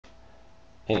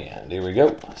And here we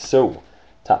go. So,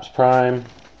 Topps Prime,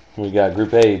 we got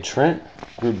Group A, Trent.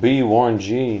 Group B, Warren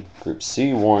G. Group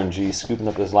C, Warren G. Scooping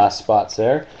up those last spots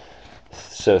there.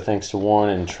 So, thanks to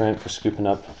Warren and Trent for scooping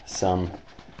up some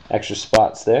extra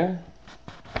spots there.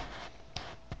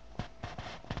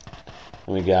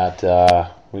 And we got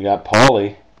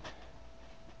Paulie.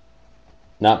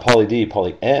 Not Paulie D,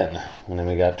 Paulie N. And then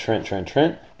we got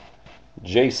Trent.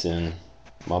 Jason,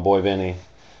 my boy Vinny.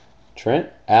 Trent,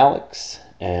 Alex,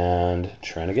 and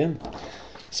Trent again.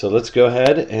 So let's go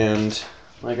ahead and,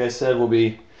 like I said, we'll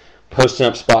be posting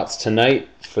up spots tonight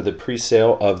for the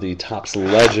pre-sale of the Topps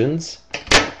Legends.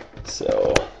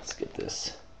 So let's get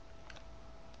this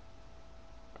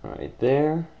right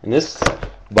there. And this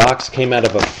box came out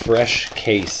of a fresh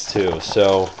case too,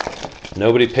 so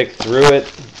nobody picked through it.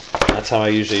 That's how I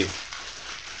usually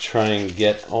try and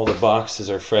get all the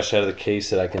boxes are fresh out of the case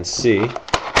that I can see.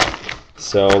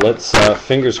 So let's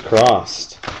fingers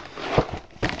crossed.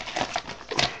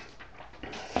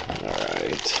 All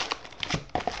right.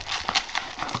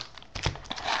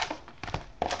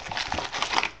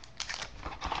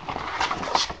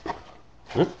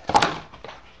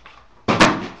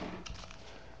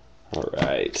 All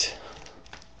right.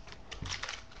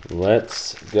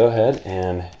 Let's go ahead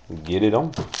and get it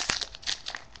on.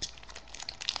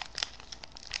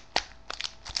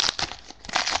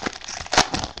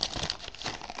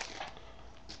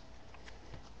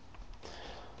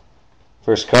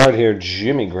 First card here,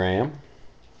 Jimmy Graham,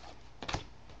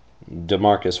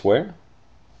 DeMarcus Ware,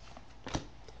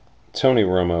 Tony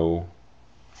Romo,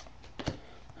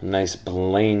 nice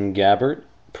Blaine Gabbert,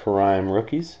 Prime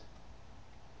Rookies,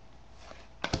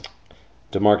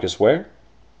 DeMarcus Ware,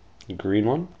 green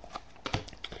one,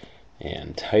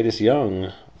 and Titus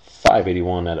Young,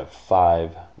 581 out of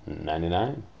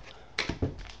 599.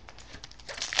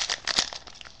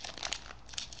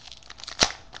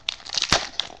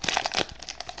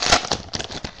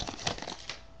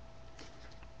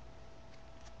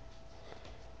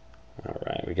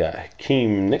 Alright, we got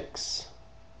Hakeem Nicks,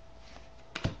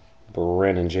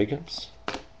 Brandon Jacobs,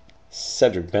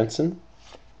 Cedric Benson,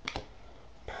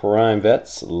 Prime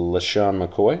Vets, LaShawn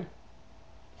McCoy,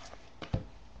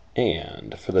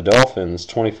 and for the Dolphins,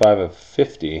 25 of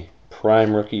 50,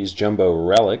 Prime Rookies Jumbo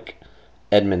Relic,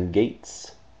 Edmund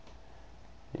Gates.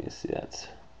 You see that's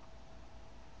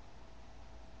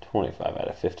 25 out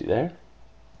of 50 there.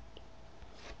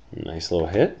 Nice little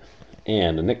hit.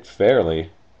 And a Nick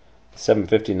Fairley,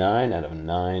 759 out of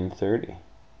 930.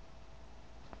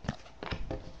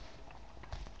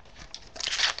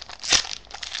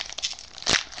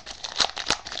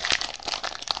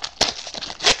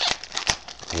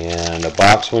 And a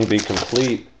box wouldn't be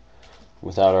complete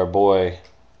without our boy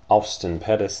Austin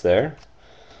Pettis there.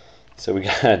 So we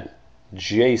got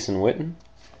Jason Witten,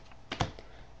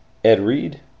 Ed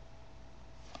Reed,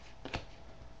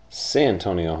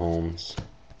 Santonio Holmes,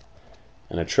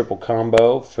 and a triple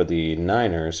combo for the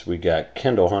Niners. We got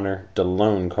Kendall Hunter,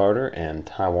 Delone Carter, and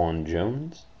Tywan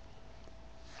Jones.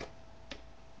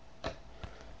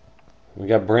 We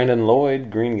got Brandon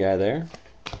Lloyd, green guy there,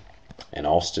 and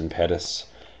Austin Pettis.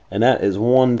 And that is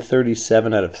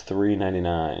 137 out of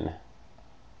 399.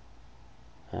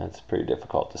 That's pretty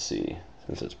difficult to see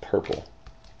since it's purple.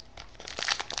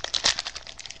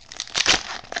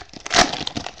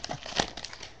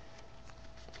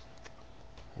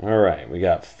 All right, we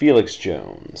got Felix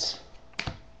Jones,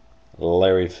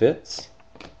 Larry Fitz,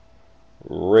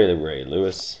 Ray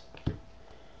Lewis.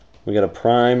 We got a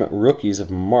Prime Rookies of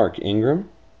Mark Ingram.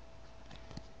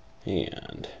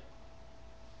 And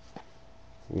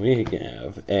we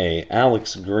have a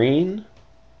Alex Green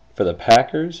for the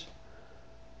Packers.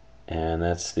 And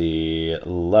that's the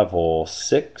level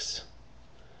 6.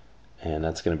 And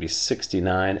that's going to be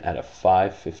 69 out of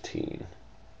 515.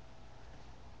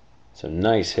 So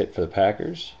nice hit for the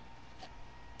Packers.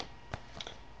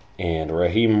 And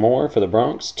Raheem Moore for the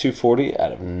Bronx, 240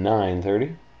 out of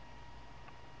 930.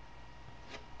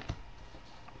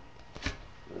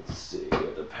 Let's see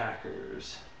what the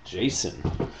Packers. Jason.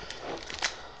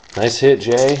 Nice hit,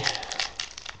 Jay.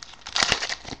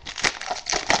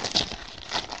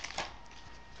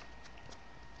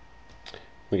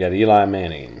 We got Eli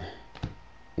Manning,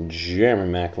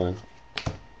 Jeremy Maclin,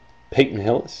 Peyton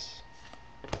Hillis,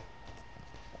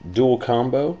 dual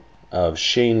combo of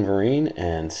Shane Vereen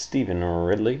and Stephen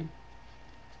Ridley.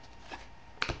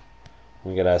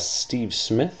 We got a Steve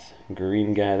Smith,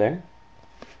 green guy there,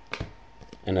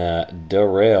 and a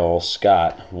Darrell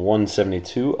Scott,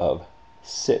 172 of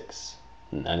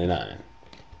 699.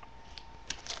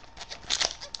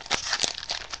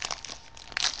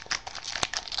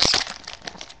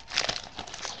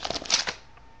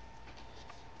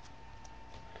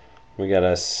 We got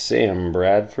a Sam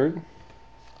Bradford,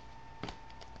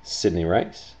 Sidney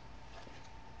Rice.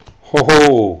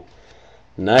 Oh,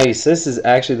 nice. This is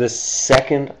actually the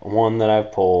second one that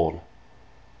I've pulled.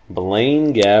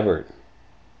 Blaine Gabbert.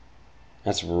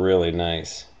 That's really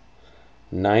nice.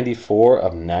 94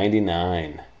 of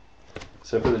 99.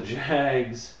 So for the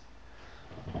Jags,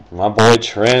 my boy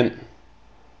Trent,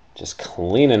 just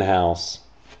cleaning house.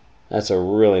 That's a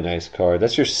really nice card.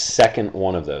 That's your second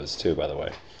one of those, too, by the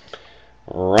way.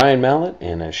 Ryan Mallett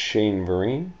and a Shane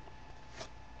Vereen.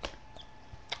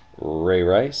 Ray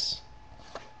Rice.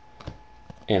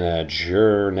 And a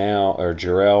Jarrell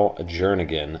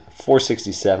Jernigan.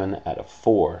 467 out of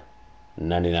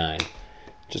 499.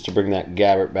 Just to bring that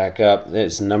Gabbert back up,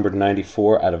 it's numbered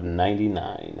 94 out of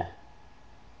 99.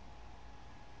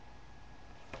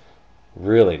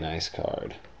 Really nice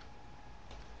card.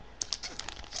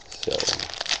 So,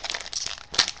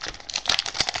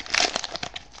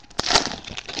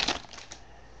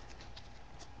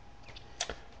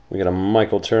 we got a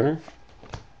Michael Turner,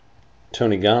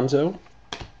 Tony Gonzo,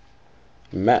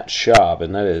 Matt Schaub,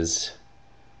 and that is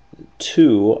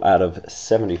 2 out of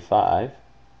 75.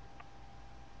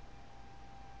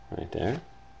 Right there.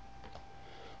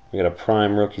 We got a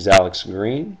Prime Rookies Alex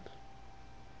Green.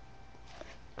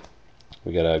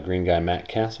 We got a green guy Matt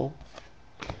Castle.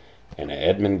 And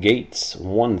Edmund Gates,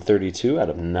 132 out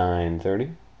of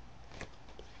 930.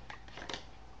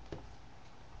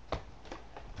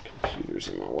 Computer's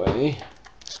in my way.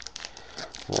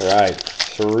 All right,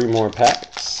 3 more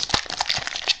packs.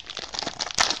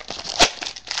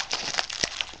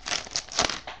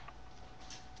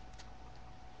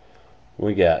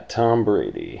 We got Tom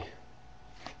Brady,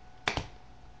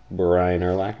 Brian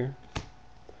Urlacher,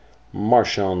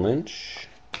 Marshawn Lynch.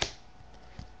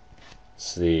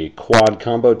 It's the quad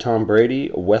combo: Tom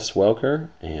Brady, Wes Welker,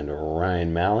 and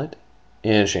Ryan Mallett,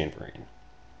 and Shane Vereen.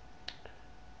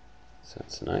 So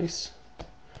that's nice.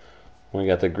 We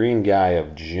got the green guy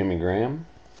of Jimmy Graham,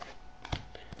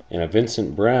 and a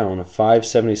Vincent Brown,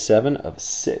 577 of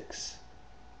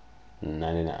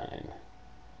 699.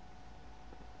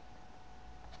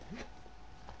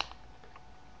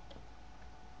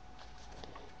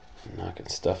 Knocking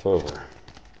stuff over.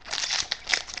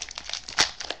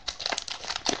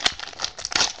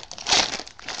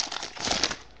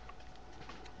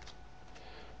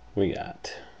 We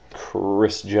got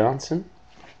Chris Johnson,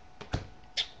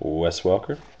 Wes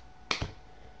Welker,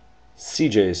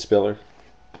 CJ Spiller,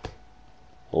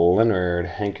 Leonard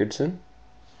Hankerson,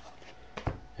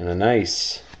 and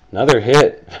another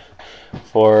hit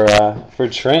for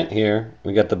Trent here.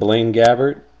 We got the Blaine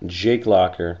Gabbert, Jake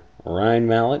Locker, Ryan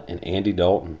Mallett, and Andy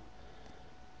Dalton.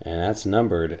 And that's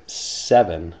numbered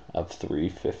 7 of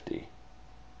 350.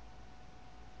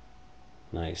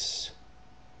 Nice.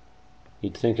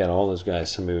 You'd think out of all those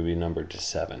guys, somebody would be numbered to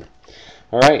 7.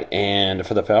 All right, and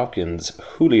for the Falcons,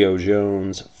 Julio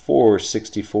Jones,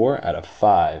 464 out of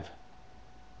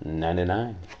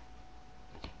 599.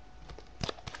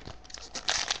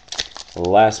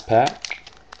 Last pack.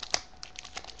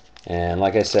 And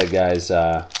like I said, guys,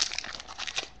 we'll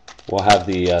have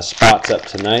the spots up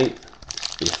tonight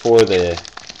before the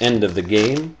end of the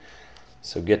game.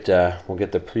 So we'll get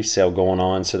the pre-sale going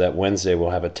on so that Wednesday we'll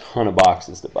have a ton of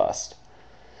boxes to bust.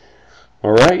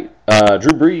 All right,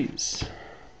 Drew Brees,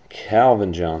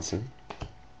 Calvin Johnson,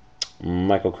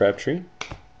 Michael Crabtree,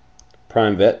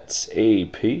 Prime Vets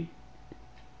AP,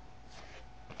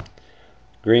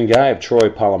 green guy of Troy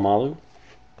Polamalu,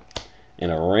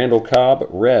 and a Randall Cobb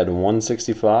red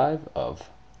 165 of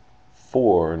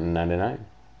 499.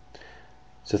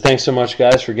 So thanks so much,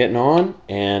 guys, for getting on,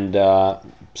 and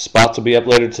spots will be up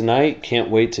later tonight.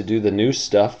 Can't wait to do the new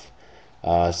stuff.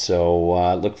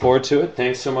 So look forward to it.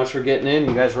 Thanks so much for getting in.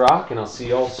 You guys rock, and I'll see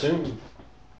you all soon.